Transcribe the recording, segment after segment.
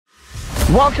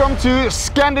Welcome to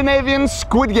Scandinavian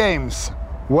Squid Games.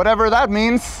 Whatever that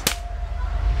means.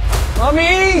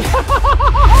 Mommy!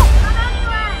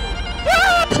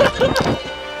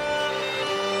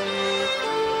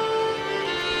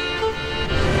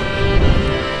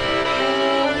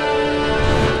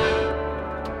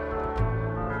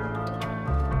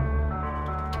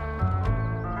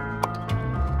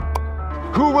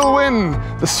 Who will win?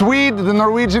 The Swede, the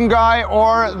Norwegian guy,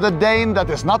 or the Dane that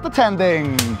is not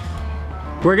attending?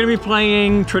 We're going to be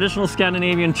playing traditional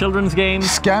Scandinavian children's games.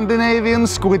 Scandinavian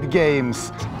Squid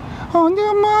Games. Isn't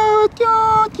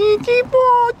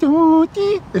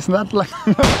that like,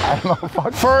 I don't know,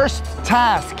 fuck. First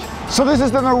task. So this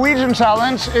is the Norwegian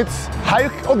challenge. It's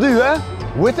Hauk og Due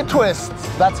with a twist.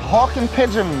 That's Hawk and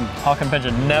Pigeon. Hawk and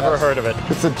Pigeon, never heard of it.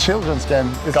 It's a children's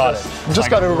game. Got it. You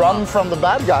just got to run from the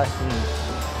bad guy.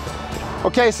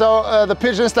 Okay, so the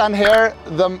pigeon stand here,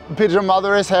 the pigeon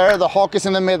mother is here, the hawk is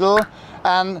in the middle,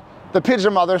 and the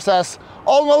pigeon mother says,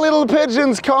 "All my little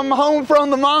pigeons come home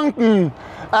from the mountain."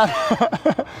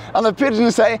 And the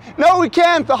pigeons say, "No, we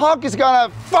can't, the hawk is gonna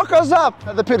fuck us up."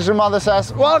 And the pigeon mother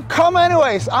says, "Well, come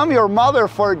anyways, I'm your mother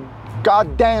for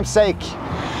goddamn sake."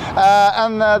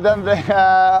 Then they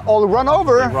all run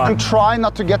over and try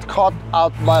not to get caught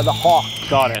out by the hawk.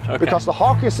 Got it, okay. Because the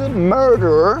hawk is a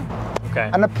murderer. Okay.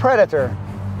 And a predator.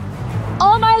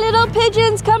 All my little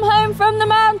pigeons come home from the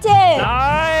mountain.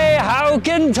 Nei,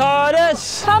 Hauken tar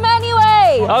oss. Come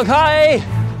anyway. Okay.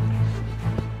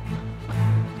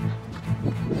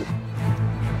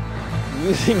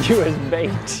 Using you as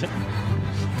bait.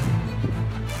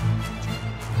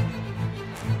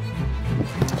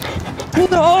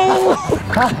 No!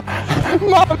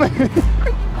 Mommy!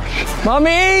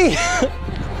 Mommy!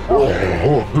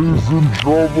 Oh, he's in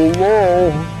trouble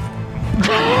now.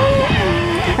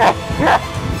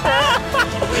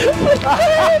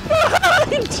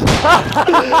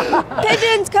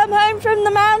 Pigeons come home from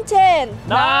the mountain.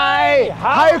 Nei,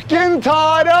 Hauken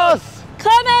tar oss!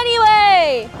 Come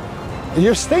anyway.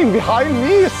 You're staying behind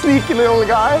me, you sneaky little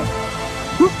guy.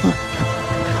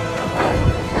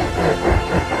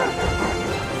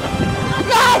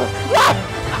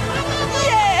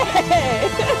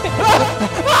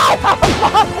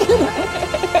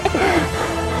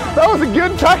 That was a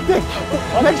good tactic.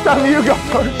 Next time you go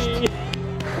first.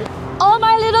 All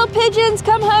my little pigeons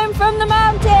come home from the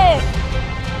mountain.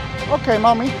 Okay,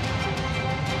 mommy.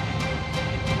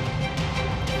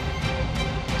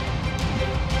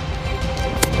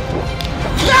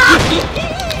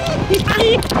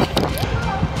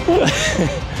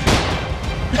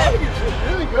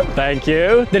 Really good. Thank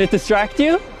you. Did it distract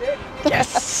you?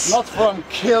 Yes! Not from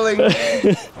killing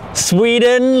me.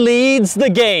 Sweden leads the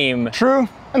game. True.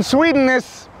 And Sweden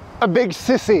is a big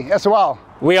sissy as well.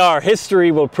 We are.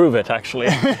 History will prove it, actually.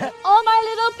 All my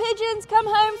little pigeons come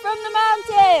home from the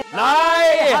mountain.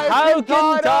 Nei,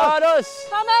 Hauken tar oss.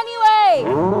 Come anyway.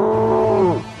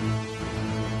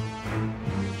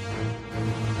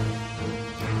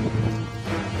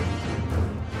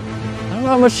 I don't know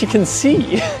how much you can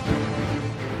see.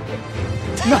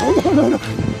 No.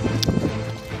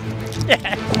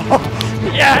 Yes!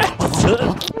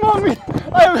 Yes! Mommy,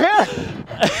 I'm here!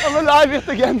 I'm alive yet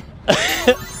again.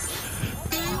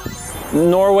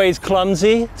 Norway's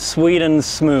clumsy, Sweden's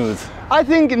smooth. I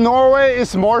think Norway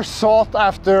is more sought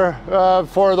after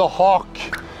for the hawk.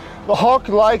 The hawk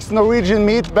likes Norwegian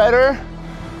meat better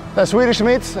than Swedish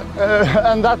meat,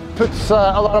 and that puts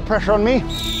a lot of pressure on me.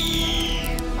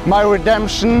 My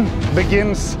redemption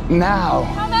begins now.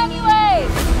 Come anyway.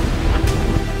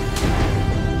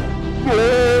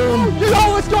 You know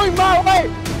what's going my way!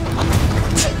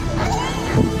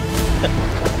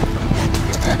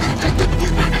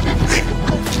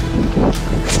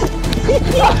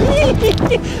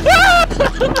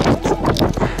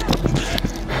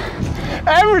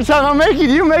 Every time I make it,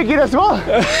 you make it as well.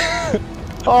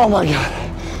 Oh my god.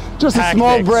 Just a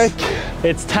small break.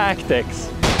 It's tactics.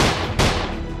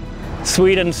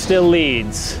 Sweden still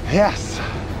leads. Yes,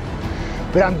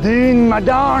 but I'm doing my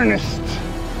darnest.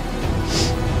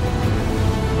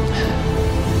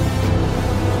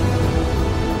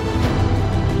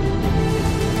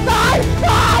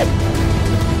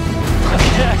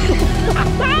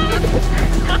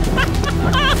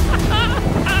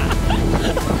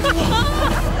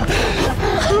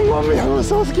 Mommy, I was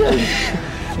so scared.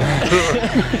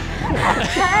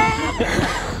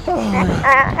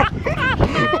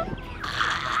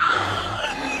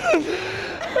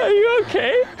 Are you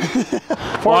okay?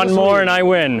 One more and I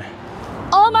win.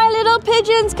 All my little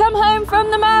pigeons come home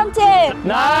from the mountain.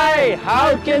 Nei,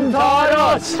 Hauken tar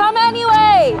oss. Come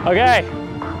anyway. Okay.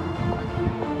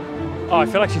 Oh, I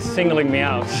feel like she's singling me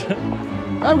out.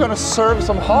 I'm gonna serve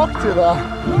some Hauk to the...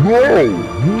 No!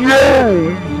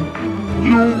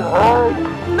 You are...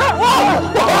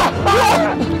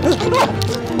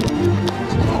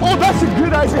 Oh, that's a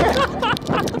good idea!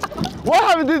 Why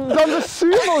haven't you done the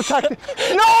sumo tactic?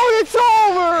 No, it's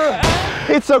over!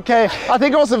 It's okay. I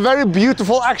think it was a very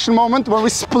beautiful action moment when we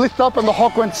split up and the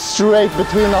Hauk went straight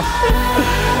between us.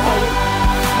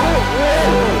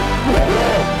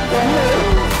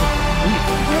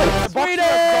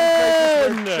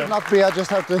 Sweden! Should not be, I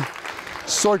just have to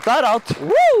sort that out.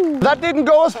 Woo! That didn't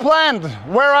go as planned,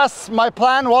 whereas my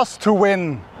plan was to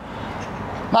win.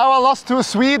 Now I lost to a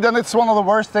Swede, and it's one of the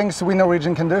worst things we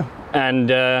Norwegian can do. And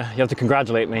you have to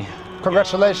congratulate me.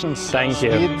 Congratulations. Thank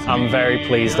you. Swede. I'm very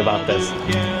pleased about this.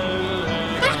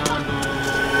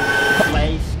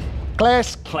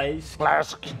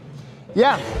 Clask.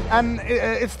 Yeah, and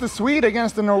it's the Swede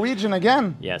against the Norwegian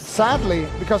again. Yes. Sadly,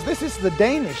 because this is the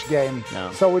Danish game.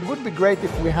 No. So it would be great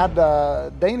if we had a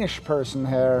Danish person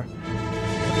here.